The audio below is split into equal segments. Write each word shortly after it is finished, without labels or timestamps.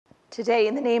Today,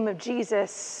 in the name of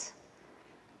Jesus,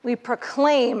 we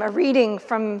proclaim a reading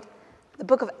from the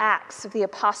book of Acts of the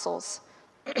Apostles,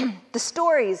 the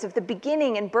stories of the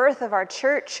beginning and birth of our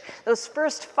church, those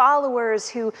first followers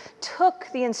who took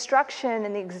the instruction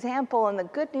and the example and the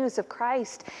good news of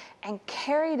Christ and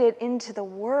carried it into the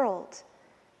world,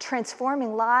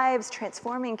 transforming lives,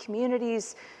 transforming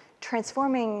communities,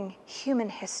 transforming human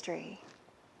history.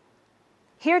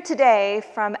 Here today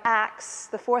from Acts,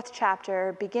 the 4th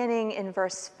chapter, beginning in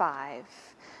verse 5.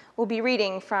 We'll be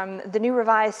reading from the New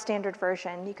Revised Standard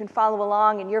Version. You can follow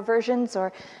along in your versions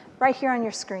or right here on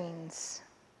your screens.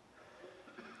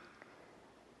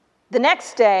 The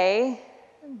next day,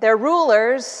 their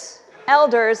rulers,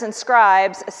 elders, and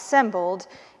scribes assembled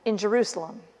in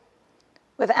Jerusalem,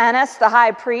 with Annas the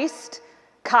high priest,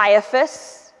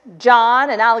 Caiaphas,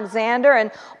 John and Alexander, and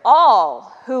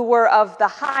all who were of the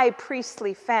high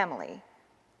priestly family.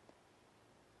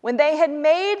 When they had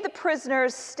made the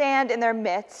prisoners stand in their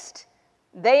midst,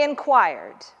 they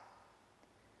inquired,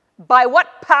 "By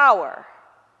what power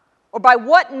or by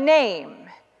what name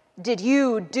did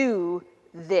you do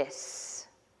this?"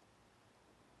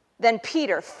 Then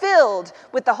Peter, filled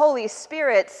with the Holy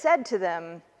Spirit, said to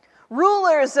them,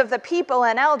 "Rulers of the people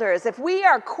and elders, if we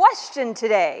are questioned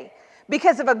today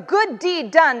because of a good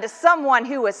deed done to someone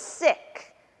who was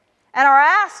sick, and are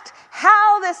asked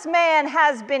how this man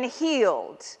has been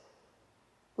healed,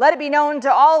 let it be known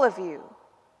to all of you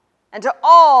and to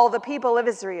all the people of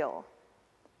Israel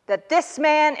that this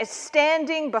man is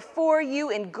standing before you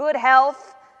in good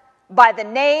health by the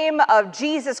name of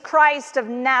Jesus Christ of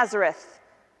Nazareth,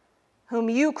 whom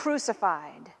you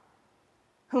crucified,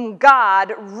 whom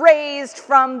God raised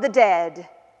from the dead.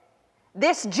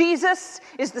 This Jesus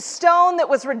is the stone that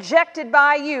was rejected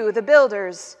by you, the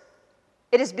builders.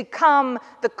 It has become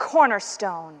the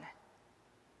cornerstone.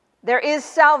 There is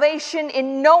salvation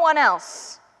in no one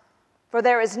else, for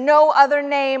there is no other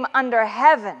name under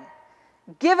heaven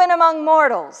given among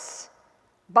mortals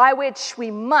by which we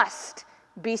must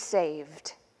be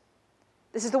saved."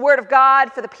 This is the word of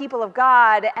God for the people of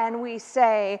God, and we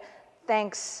say,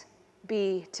 thanks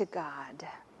be to God.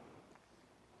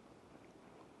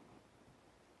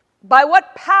 By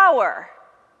what power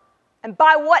and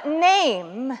by what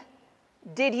name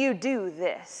did you do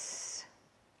this?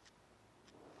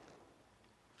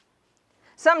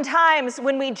 Sometimes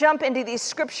when we jump into these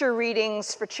scripture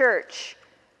readings for church,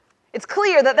 it's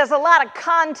clear that there's a lot of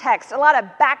context, a lot of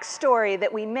backstory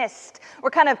that we missed. We're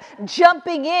kind of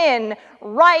jumping in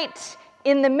right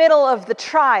in the middle of the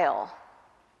trial.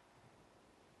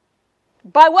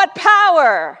 By what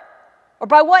power or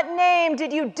by what name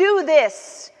did you do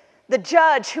this? The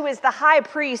judge, who is the high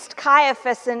priest,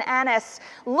 Caiaphas and Annas,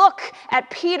 look at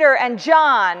Peter and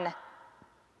John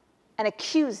and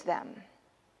accuse them.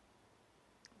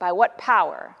 By what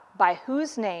power, by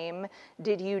whose name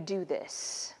did you do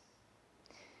this?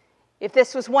 If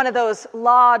this was one of those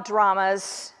law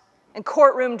dramas and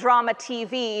courtroom drama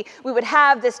TV, we would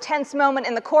have this tense moment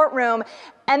in the courtroom,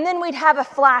 and then we'd have a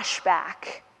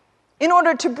flashback in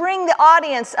order to bring the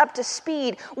audience up to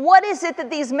speed. What is it that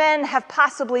these men have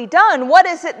possibly done? What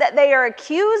is it that they are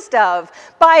accused of?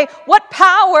 By what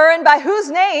power and by whose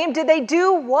name did they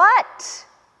do what?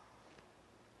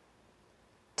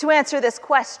 To answer this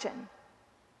question,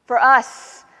 for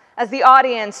us as the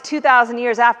audience 2,000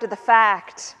 years after the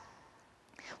fact,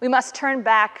 we must turn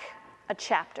back a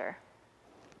chapter.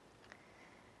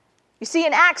 You see,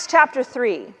 in Acts chapter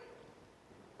 3,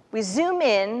 we zoom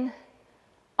in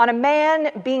on a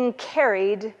man being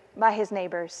carried by his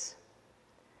neighbors.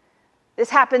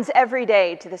 This happens every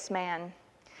day to this man.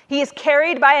 He is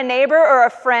carried by a neighbor or a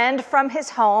friend from his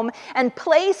home and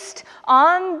placed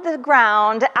on the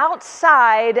ground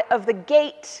outside of the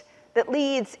gate that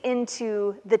leads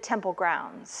into the temple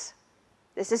grounds.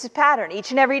 This is his pattern. Each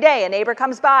and every day, a neighbor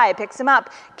comes by, picks him up,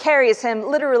 carries him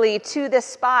literally to this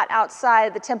spot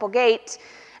outside the temple gate.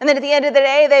 And then at the end of the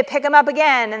day, they pick him up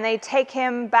again and they take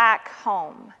him back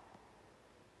home.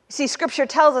 You see, Scripture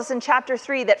tells us in chapter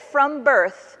 3 that from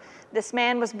birth, this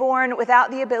man was born without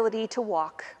the ability to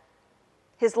walk.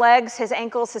 His legs, his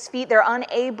ankles, his feet, they're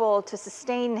unable to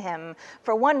sustain him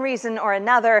for one reason or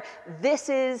another. This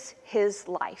is his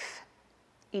life.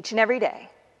 Each and every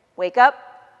day, wake up,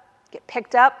 get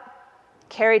picked up,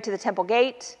 carried to the temple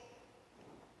gate,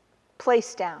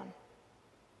 placed down,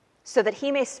 so that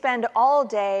he may spend all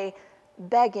day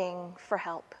begging for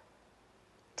help,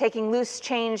 taking loose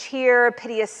change here,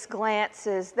 piteous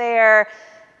glances there,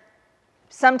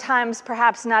 sometimes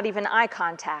perhaps not even eye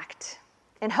contact,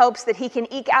 in hopes that he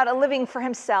can eke out a living for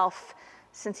himself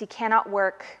since he cannot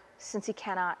work, since he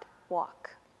cannot walk.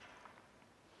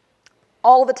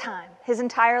 all the time, his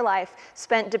entire life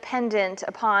spent dependent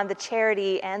upon the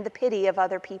charity and the pity of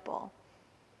other people.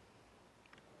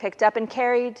 Picked up and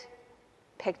carried,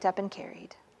 picked up and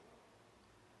carried.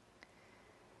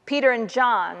 Peter and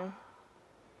John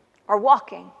are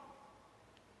walking.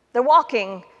 They're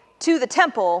walking to the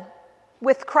temple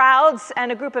with crowds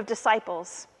and a group of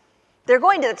disciples. They're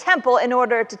going to the temple in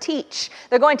order to teach.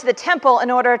 They're going to the temple in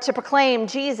order to proclaim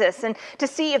Jesus and to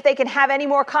see if they can have any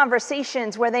more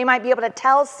conversations where they might be able to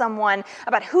tell someone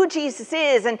about who Jesus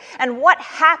is and what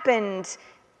happened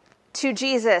to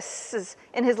Jesus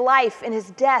in his life, in his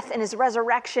death, in his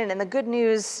resurrection, and the good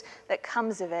news that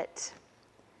comes of it.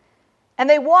 And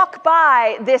they walk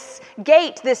by this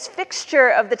gate, this fixture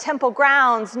of the temple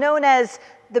grounds known as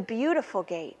the Beautiful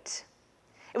Gate.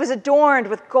 It was adorned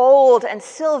with gold and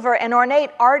silver and ornate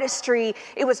artistry.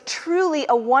 It was truly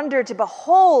a wonder to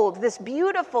behold this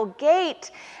beautiful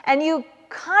gate. And you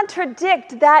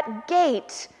contradict that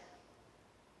gate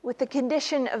with the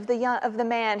condition of the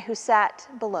man who sat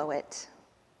below it.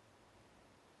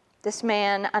 This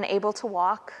man, unable to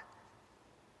walk,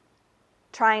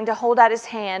 trying to hold out his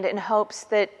hand in hopes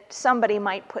that somebody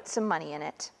might put some money in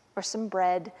it, or some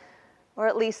bread, or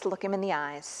at least look him in the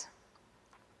eyes.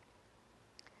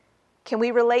 Can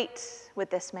we relate with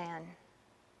this man?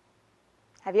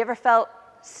 Have you ever felt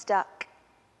stuck?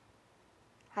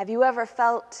 Have you ever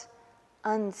felt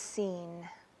unseen?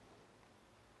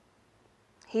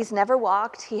 He's never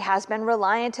walked. He has been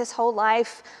reliant his whole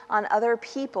life on other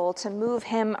people to move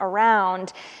him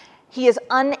around. He is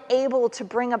unable to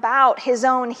bring about his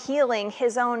own healing,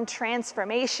 his own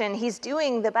transformation. He's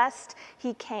doing the best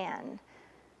he can.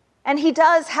 And he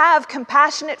does have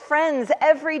compassionate friends.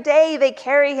 Every day they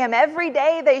carry him. Every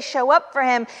day they show up for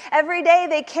him. Every day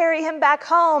they carry him back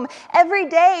home. Every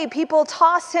day people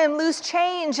toss him loose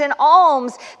change and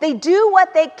alms. They do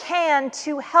what they can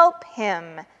to help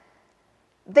him.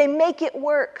 They make it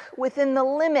work within the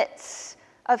limits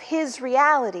of his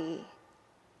reality.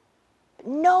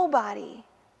 Nobody,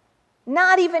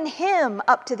 not even him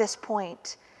up to this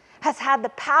point, has had the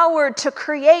power to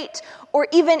create or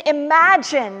even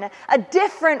imagine a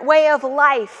different way of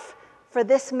life for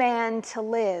this man to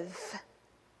live.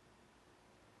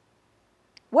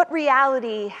 What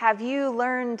reality have you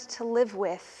learned to live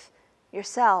with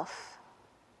yourself?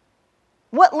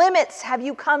 What limits have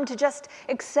you come to just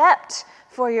accept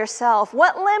for yourself?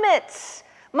 What limits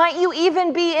might you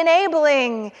even be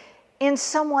enabling in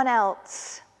someone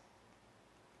else?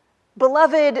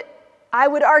 Beloved, I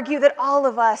would argue that all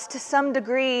of us, to some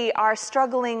degree, are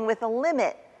struggling with a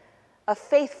limit of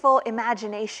faithful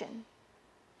imagination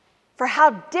for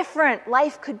how different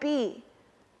life could be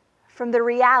from the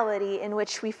reality in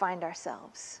which we find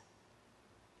ourselves.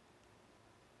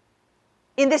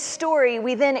 In this story,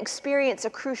 we then experience a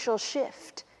crucial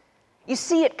shift. You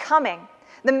see it coming.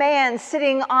 The man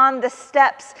sitting on the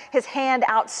steps, his hand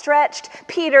outstretched,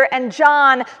 Peter and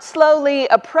John slowly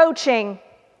approaching.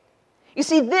 You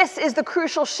see, this is the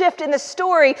crucial shift in the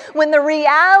story when the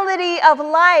reality of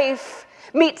life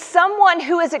meets someone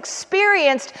who has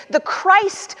experienced the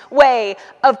Christ way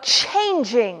of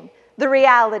changing the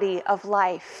reality of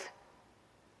life.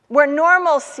 Where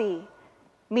normalcy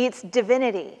meets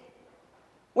divinity.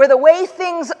 Where the way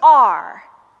things are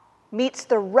meets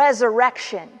the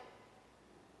resurrection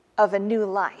of a new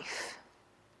life.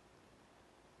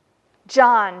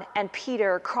 John and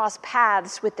Peter cross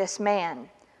paths with this man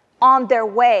on their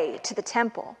way to the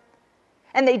temple.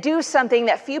 And they do something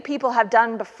that few people have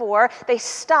done before. They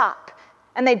stop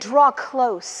and they draw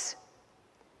close.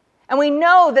 And we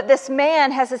know that this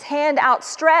man has his hand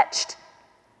outstretched,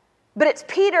 but it's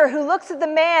Peter who looks at the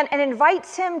man and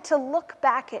invites him to look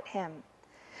back at him.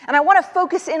 And I want to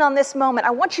focus in on this moment. I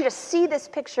want you to see this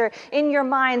picture in your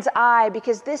mind's eye,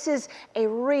 because this is a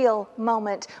real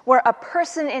moment where a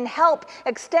person in help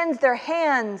extends their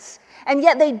hands, and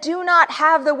yet they do not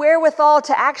have the wherewithal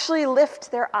to actually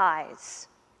lift their eyes.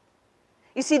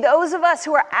 You see, those of us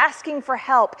who are asking for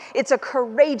help, it's a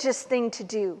courageous thing to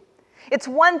do. It's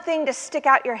one thing to stick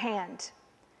out your hand.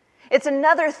 It's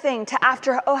another thing to have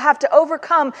to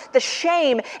overcome the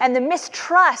shame and the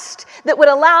mistrust that would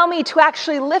allow me to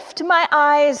actually lift my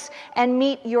eyes and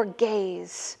meet your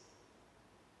gaze.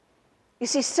 You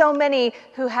see, so many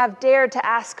who have dared to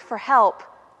ask for help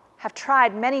have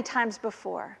tried many times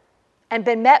before and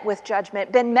been met with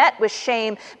judgment, been met with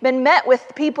shame, been met with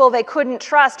people they couldn't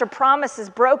trust or promises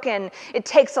broken. It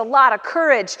takes a lot of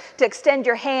courage to extend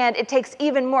your hand. It takes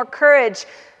even more courage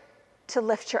to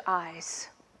lift your eyes.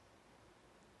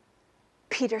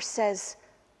 Peter says,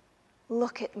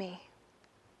 "Look at me."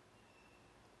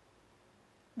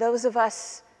 Those of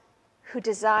us who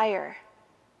desire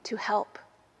to help.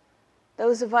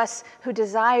 Those of us who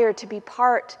desire to be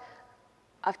part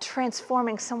of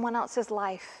transforming someone else's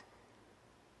life.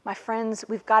 My friends,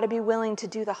 we've got to be willing to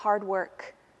do the hard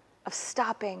work of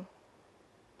stopping,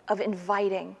 of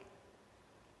inviting,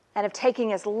 and of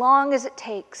taking as long as it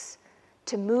takes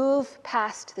to move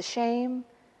past the shame,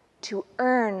 to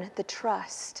earn the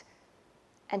trust,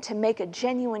 and to make a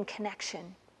genuine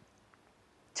connection,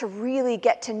 to really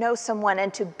get to know someone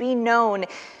and to be known,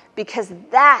 because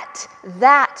that,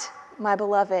 my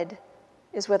beloved,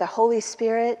 is where the Holy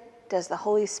Spirit does the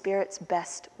Holy Spirit's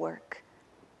best work.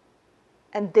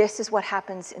 And this is what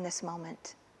happens in this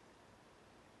moment.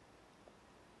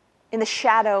 In the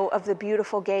shadow of the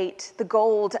beautiful gate, the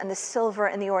gold and the silver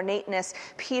and the ornateness,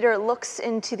 Peter looks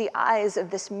into the eyes of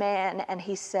this man and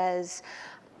he says,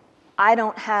 I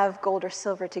don't have gold or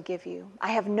silver to give you.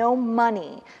 I have no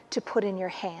money to put in your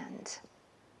hand.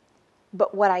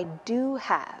 But what I do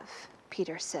have,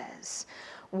 Peter says,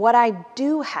 what I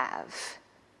do have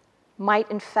might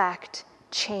in fact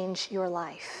change your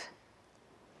life.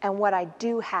 And what I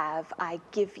do have, I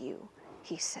give you,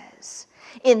 he says.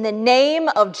 In the name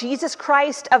of Jesus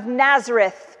Christ of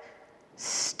Nazareth,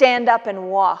 stand up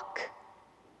and walk.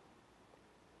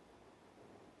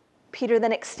 Peter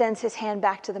then extends his hand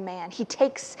back to the man. He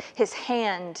takes his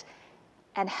hand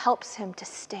and helps him to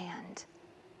stand.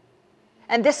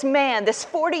 And this man, this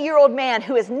 40-year-old man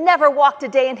who has never walked a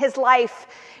day in his life,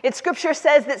 Scripture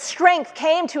says that strength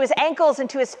came to his ankles and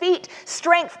to his feet.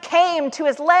 Strength came to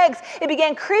his legs. It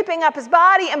began creeping up his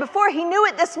body. And before he knew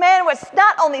it, this man was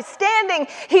not only standing,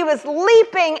 he was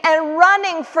leaping and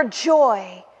running for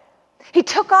joy. He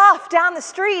took off down the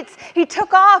streets. He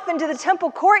took off into the temple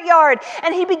courtyard,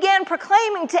 and he began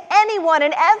proclaiming to anyone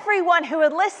and everyone who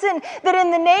would listen that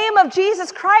in the name of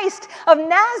Jesus Christ of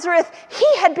Nazareth,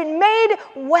 he had been made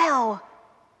well.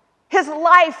 His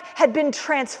life had been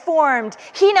transformed.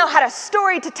 He now had a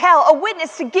story to tell, a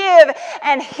witness to give,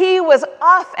 and he was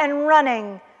off and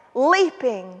running,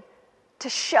 leaping to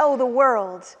show the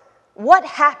world what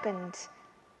happened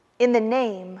in the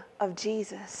name of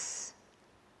Jesus.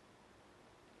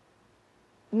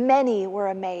 Many were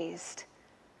amazed.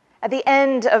 At the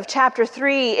end of chapter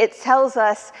 3, it tells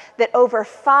us that over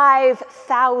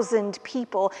 5,000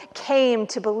 people came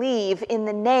to believe in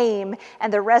the name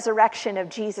and the resurrection of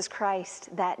Jesus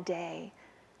Christ that day.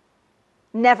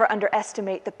 Never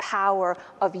underestimate the power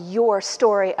of your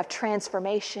story of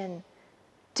transformation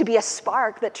to be a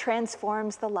spark that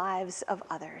transforms the lives of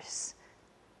others.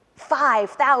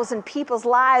 5,000 people's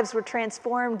lives were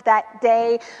transformed that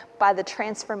day by the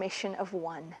transformation of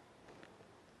one.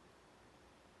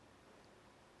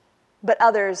 But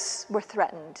others were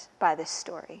threatened by this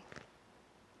story.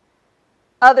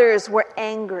 Others were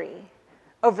angry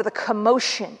over the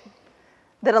commotion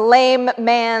that a lame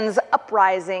man's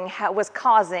uprising was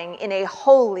causing in a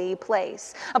holy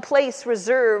place, a place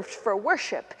reserved for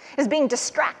worship, is being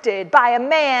distracted by a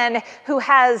man who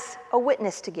has a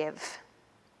witness to give.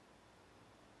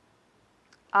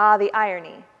 Ah, the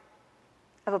irony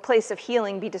of a place of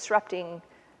healing be disrupting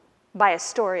by a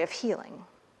story of healing.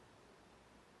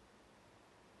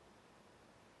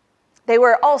 They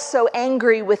were also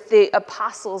angry with the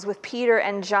apostles, with Peter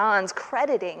and John's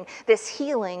crediting this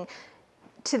healing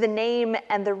to the name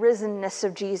and the risenness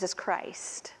of Jesus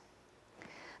Christ.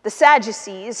 The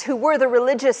Sadducees, who were the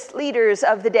religious leaders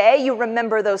of the day, you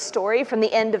remember those stories from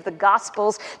the end of the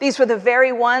Gospels. These were the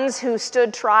very ones who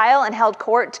stood trial and held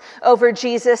court over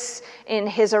Jesus in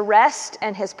his arrest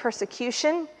and his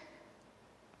persecution.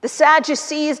 The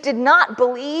Sadducees did not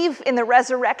believe in the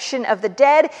resurrection of the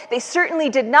dead. They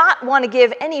certainly did not want to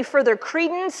give any further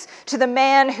credence to the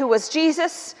man who was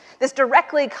Jesus. This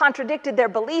directly contradicted their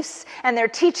beliefs and their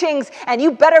teachings, and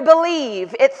you better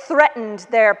believe it threatened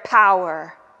their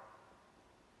power.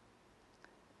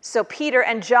 So Peter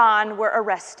and John were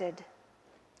arrested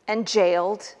and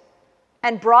jailed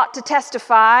and brought to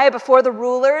testify before the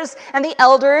rulers and the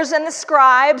elders and the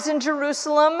scribes in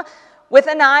Jerusalem with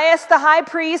Ananias the high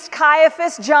priest,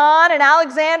 Caiaphas, John, and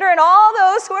Alexander, and all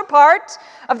those who were part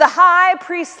of the high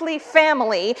priestly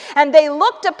family. And they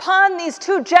looked upon these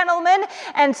two gentlemen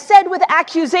and said with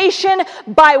accusation,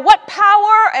 "By what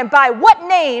power and by what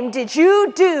name did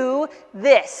you do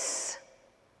this?"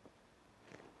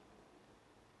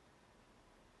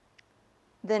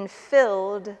 Then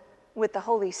filled with the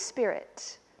Holy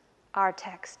Spirit, our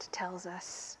text tells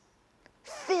us.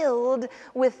 Filled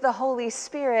with the Holy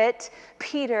Spirit,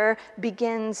 Peter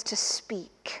begins to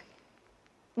speak.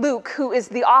 Luke, who is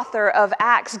the author of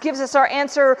Acts, gives us our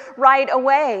answer right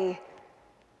away.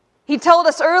 He told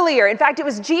us earlier, in fact, it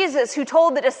was Jesus who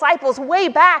told the disciples way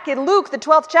back in Luke, the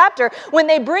 12th chapter, when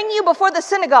they bring you before the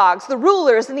synagogues, the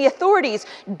rulers and the authorities,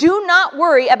 do not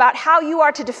worry about how you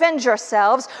are to defend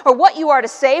yourselves or what you are to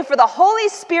say, for the Holy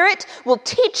Spirit will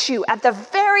teach you at the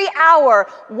very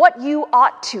hour what you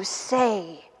ought to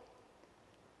say.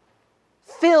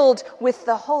 Filled with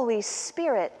the Holy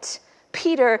Spirit,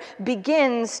 Peter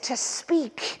begins to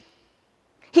speak.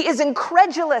 He is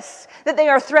incredulous that they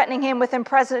are threatening him with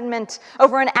imprisonment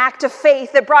over an act of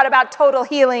faith that brought about total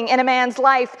healing in a man's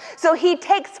life. So he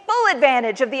takes full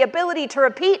advantage of the ability to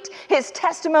repeat his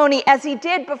testimony as he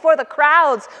did before the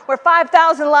crowds, where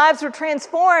 5,000 lives were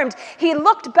transformed. He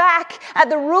looked back at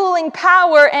the ruling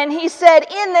power and he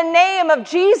said, "In the name of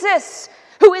Jesus,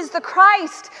 who is the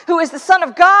Christ, who is the Son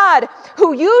of God,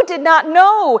 who you did not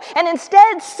know, and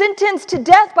instead sentenced to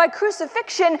death by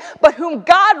crucifixion, but whom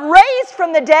God raised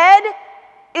from the dead,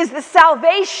 is the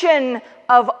salvation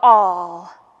of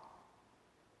all."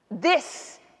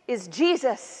 This is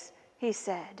Jesus, he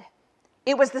said.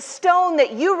 It was the stone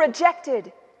that you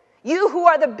rejected. You who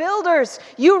are the builders,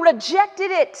 you rejected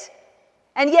it.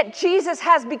 And yet Jesus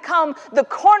has become the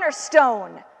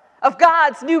cornerstone of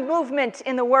God's new movement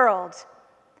in the world.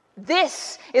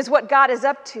 This is what God is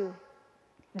up to.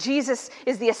 Jesus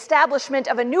is the establishment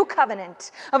of a new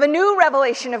covenant, of a new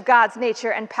revelation of God's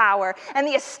nature and power, and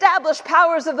the established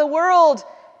powers of the world.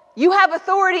 You have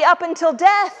authority up until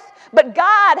death, but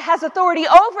God has authority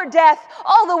over death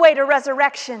all the way to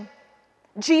resurrection.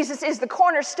 Jesus is the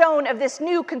cornerstone of this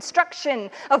new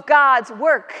construction of God's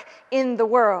work in the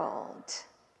world.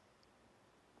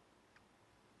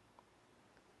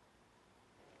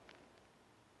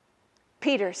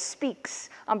 Peter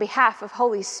speaks on behalf of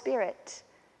Holy Spirit,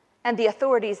 and the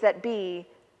authorities that be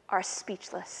are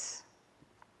speechless.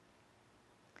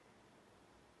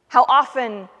 How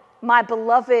often, my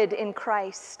beloved in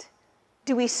Christ,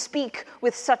 do we speak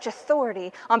with such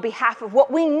authority on behalf of what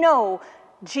we know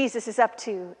Jesus is up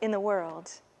to in the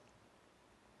world?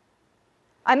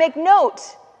 I make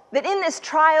note that in this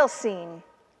trial scene,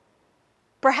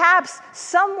 perhaps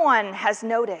someone has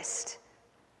noticed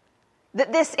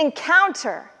that this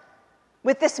encounter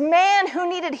with this man who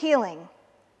needed healing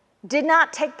did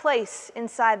not take place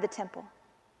inside the temple.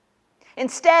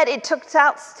 Instead, it took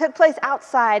place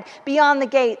outside, beyond the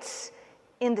gates,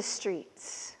 in the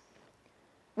streets.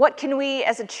 What can we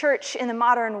as a church in the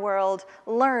modern world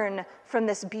learn from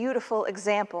this beautiful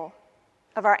example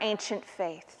of our ancient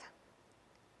faith?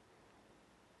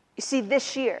 You see,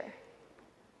 this year,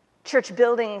 church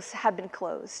buildings have been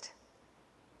closed.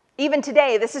 Even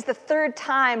today, this is the third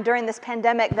time during this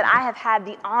pandemic that I have had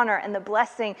the honor and the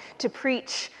blessing to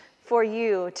preach for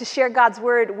you, to share God's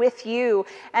word with you.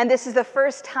 And this is the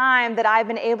first time that I've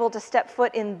been able to step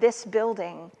foot in this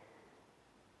building.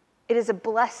 It is a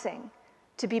blessing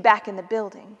to be back in the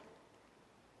building.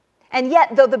 And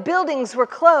yet, though the buildings were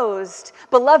closed,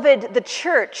 beloved, the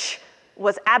church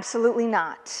was absolutely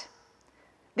not.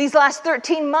 These last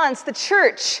 13 months, the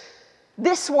church,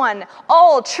 this one,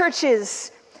 all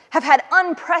churches, have had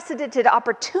unprecedented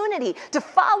opportunity to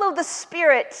follow the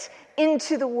Spirit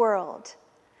into the world,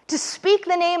 to speak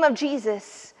the name of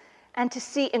Jesus, and to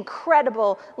see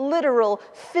incredible, literal,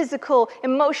 physical,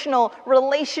 emotional,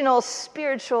 relational,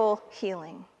 spiritual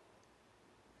healing.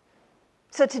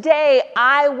 So today,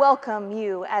 I welcome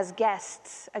you as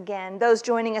guests again, those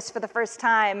joining us for the first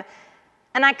time,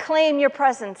 and I claim your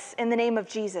presence in the name of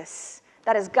Jesus.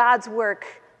 That is God's work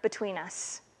between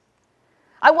us.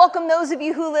 I welcome those of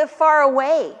you who live far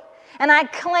away, and I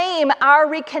claim our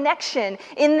reconnection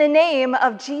in the name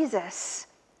of Jesus.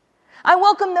 I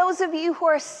welcome those of you who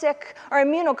are sick or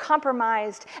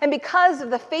immunocompromised, and because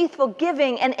of the faithful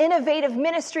giving and innovative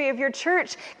ministry of your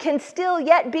church, can still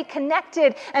yet be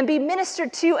connected and be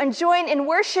ministered to and join in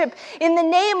worship. In the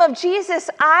name of Jesus,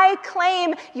 I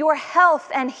claim your health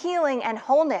and healing and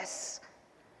wholeness.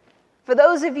 For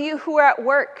those of you who are at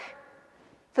work,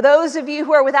 for those of you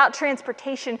who are without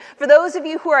transportation, for those of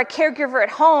you who are a caregiver at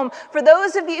home, for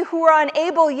those of you who are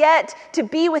unable yet to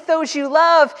be with those you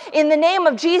love, in the name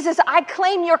of Jesus, I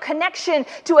claim your connection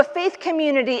to a faith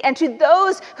community and to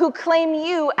those who claim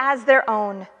you as their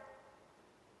own.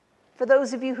 For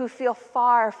those of you who feel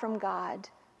far from God,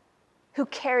 who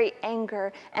carry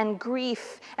anger and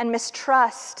grief and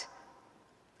mistrust,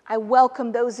 I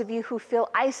welcome those of you who feel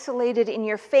isolated in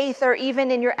your faith or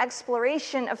even in your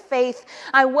exploration of faith.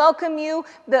 I welcome you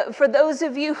for those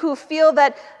of you who feel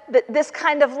that this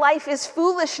kind of life is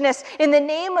foolishness. In the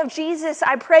name of Jesus,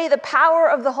 I pray the power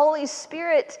of the Holy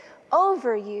Spirit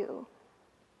over you,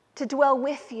 to dwell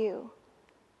with you,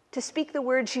 to speak the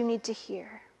words you need to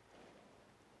hear.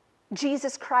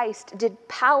 Jesus Christ did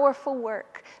powerful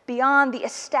work beyond the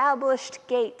established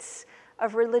gates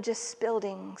of religious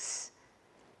buildings.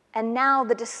 And now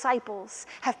the disciples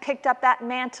have picked up that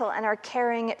mantle and are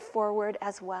carrying it forward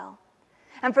as well.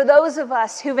 And for those of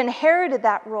us who've inherited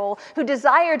that role, who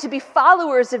desire to be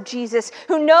followers of Jesus,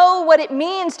 who know what it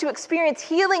means to experience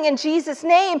healing in Jesus'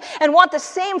 name and want the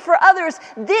same for others,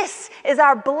 this is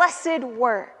our blessed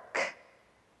work.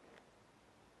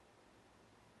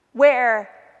 Where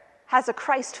has a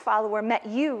Christ follower met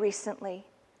you recently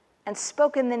and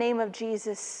spoken the name of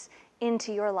Jesus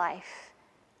into your life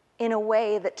in a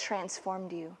way that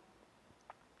transformed you?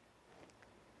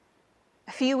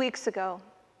 A few weeks ago,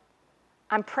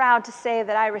 I'm proud to say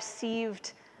that I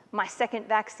received my second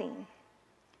vaccine.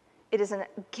 It is a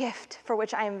gift for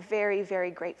which I am very,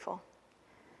 very grateful.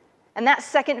 And that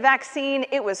second vaccine,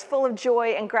 it was full of joy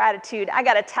and gratitude. I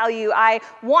got to tell you, I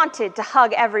wanted to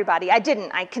hug everybody. I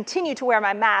didn't. I continued to wear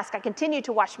my mask. I continued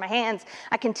to wash my hands.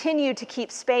 I continued to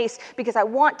keep space because I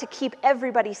want to keep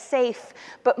everybody safe.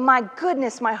 But my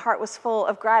goodness, my heart was full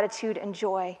of gratitude and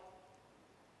joy.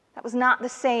 That was not the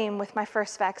same with my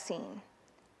first vaccine.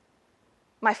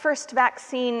 My first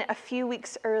vaccine a few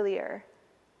weeks earlier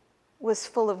was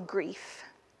full of grief.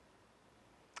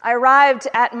 I arrived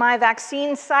at my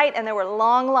vaccine site and there were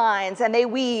long lines and they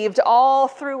weaved all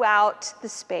throughout the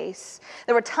space.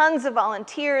 There were tons of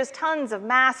volunteers, tons of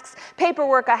masks,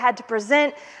 paperwork I had to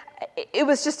present. It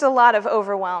was just a lot of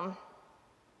overwhelm.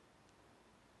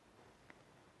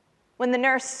 When the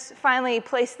nurse finally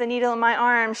placed the needle in my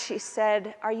arm, she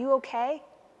said, "Are you okay?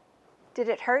 Did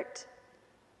it hurt?"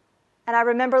 And I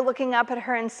remember looking up at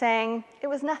her and saying, "It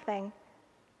was nothing."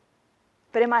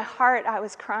 But in my heart, I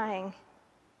was crying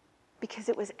because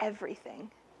it was everything.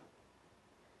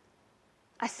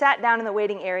 I sat down in the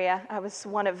waiting area. I was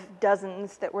one of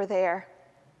dozens that were there.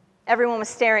 Everyone was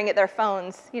staring at their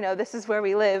phones. You know, this is where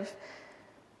we live.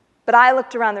 But I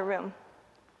looked around the room.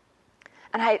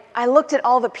 And I looked at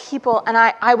all the people, and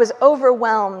I was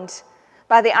overwhelmed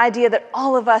by the idea that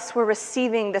all of us were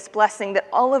receiving this blessing, that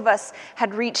all of us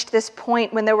had reached this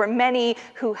point when there were many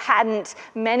who hadn't,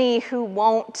 many who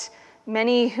won't,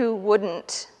 many who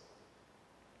wouldn't.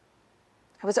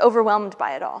 I was overwhelmed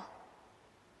by it all,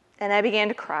 and I began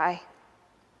to cry.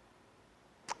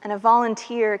 And a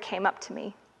volunteer came up to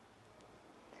me.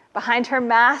 Behind her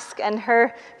mask and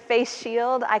her face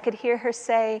shield, I could hear her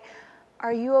say,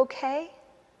 "Are you okay?"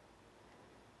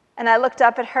 And I looked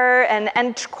up at her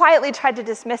and quietly tried to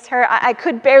dismiss her. I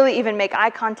could barely even make eye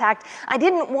contact. I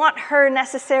didn't want her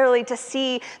necessarily to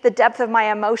see the depth of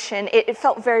my emotion. It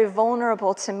felt very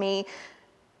vulnerable to me.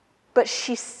 But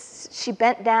she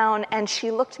bent down and she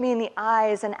looked me in the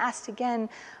eyes and asked again,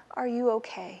 "Are you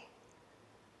okay?"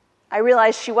 I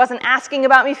realized she wasn't asking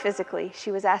about me physically.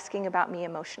 She was asking about me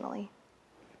emotionally.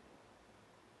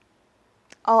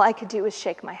 All I could do was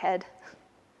shake my head.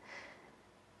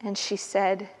 And she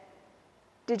said,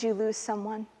 "Did you lose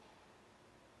someone?"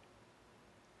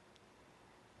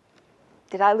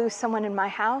 Did I lose someone in my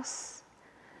house?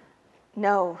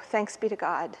 No, thanks be to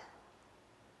God.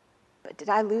 But did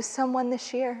I lose someone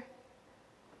this year?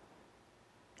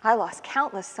 I lost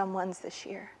countless someones this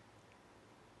year.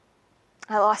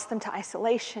 I lost them to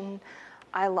isolation.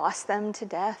 I lost them to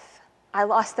death. I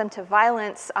lost them to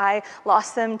violence. I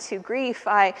lost them to grief.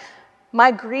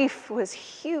 My grief was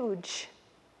huge.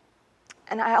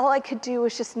 And all I could do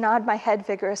was just nod my head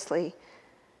vigorously.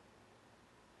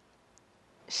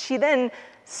 She then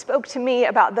spoke to me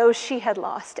about those she had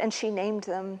lost, and she named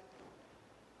them.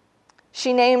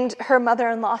 She named her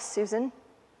mother-in-law, Susan.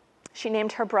 She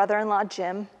named her brother-in-law,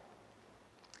 Jim.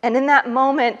 And in that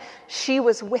moment, she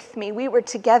was with me. We were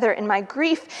together in my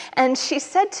grief, and she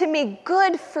said to me,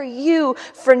 "Good for you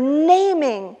for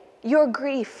naming your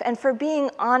grief and for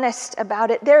being honest about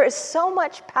it. There is so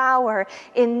much power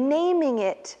in naming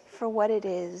it for what it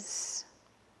is."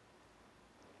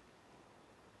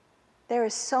 There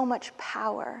is so much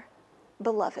power,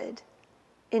 beloved,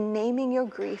 in naming your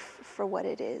grief for what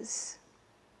it is.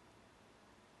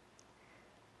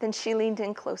 Then she leaned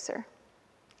in closer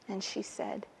and she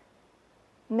said,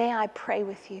 "May I pray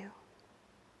with you?"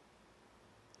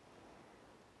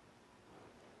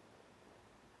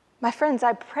 My friends,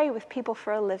 I pray with people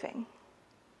for a living.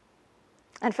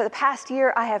 And for the past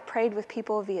year, I have prayed with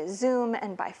people via Zoom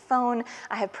and by phone.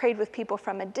 I have prayed with people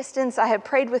from a distance. I have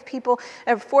prayed with people,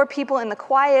 for people in the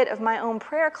quiet of my own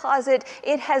prayer closet.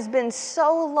 It has been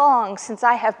so long since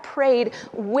I have prayed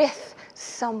with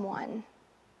someone.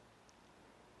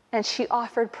 And she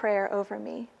offered prayer over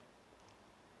me.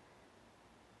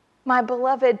 My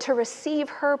beloved, to receive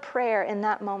her prayer in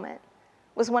that moment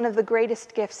was one of the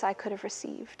greatest gifts I could have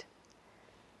received.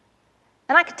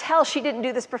 And I could tell she didn't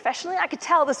do this professionally. I could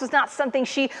tell this was not something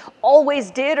she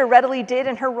always did or readily did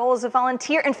in her role as a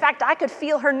volunteer. In fact, I could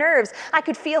feel her nerves. I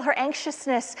could feel her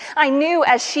anxiousness. I knew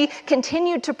as she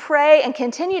continued to pray and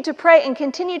continued to pray and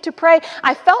continued to pray,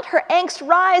 I felt her angst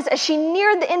rise as she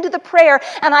neared the end of the prayer.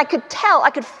 And I could tell, I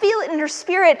could feel it in her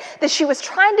spirit that she was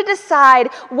trying to decide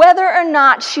whether or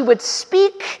not she would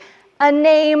speak a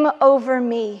name over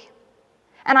me.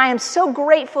 And I am so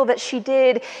grateful that she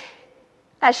did.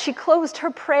 As she closed her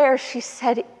prayer, she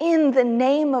said, "In the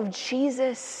name of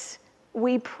Jesus,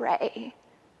 we pray.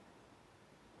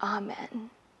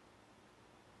 Amen."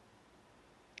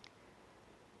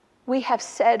 We have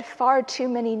said far too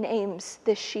many names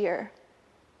this year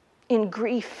in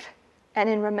grief and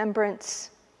in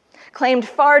remembrance, claimed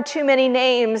far too many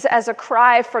names as a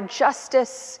cry for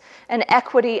justice and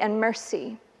equity and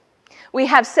mercy. We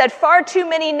have said far too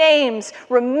many names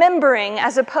remembering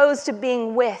as opposed to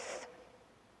being with.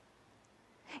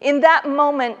 In that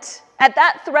moment, at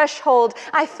that threshold,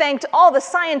 I thanked all the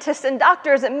scientists and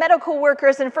doctors and medical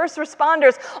workers and first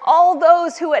responders, all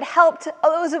those who had helped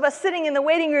those of us sitting in the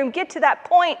waiting room get to that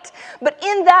point. But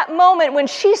in that moment, when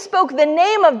she spoke the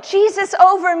name of Jesus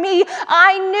over me,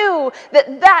 I knew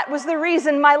that that was the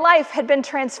reason my life had been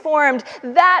transformed.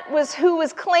 That was who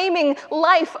was claiming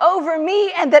life over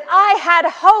me, and that I had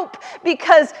hope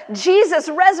because Jesus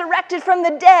resurrected from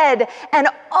the dead, and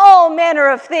all manner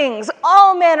of things,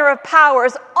 all manner of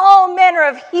powers, all manner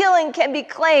of healing can be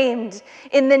claimed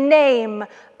in the name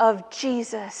of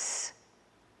Jesus.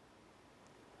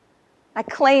 I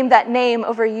claim that name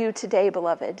over you today,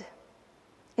 beloved.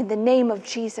 In the name of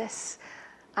Jesus,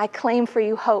 I claim for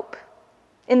you hope.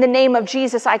 In the name of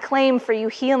Jesus, I claim for you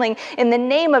healing. In the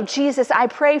name of Jesus, I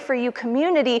pray for you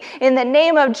community. In the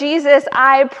name of Jesus,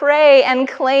 I pray and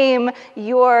claim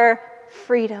your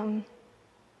freedom.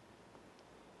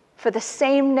 For the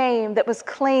same name that was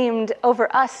claimed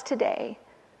over us today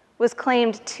was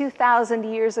claimed 2,000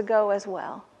 years ago as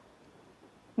well.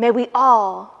 May we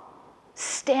all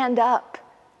stand up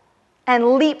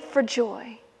and leap for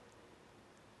joy.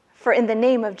 For in the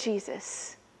name of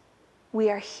Jesus, we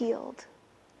are healed.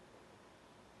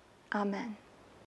 Amen.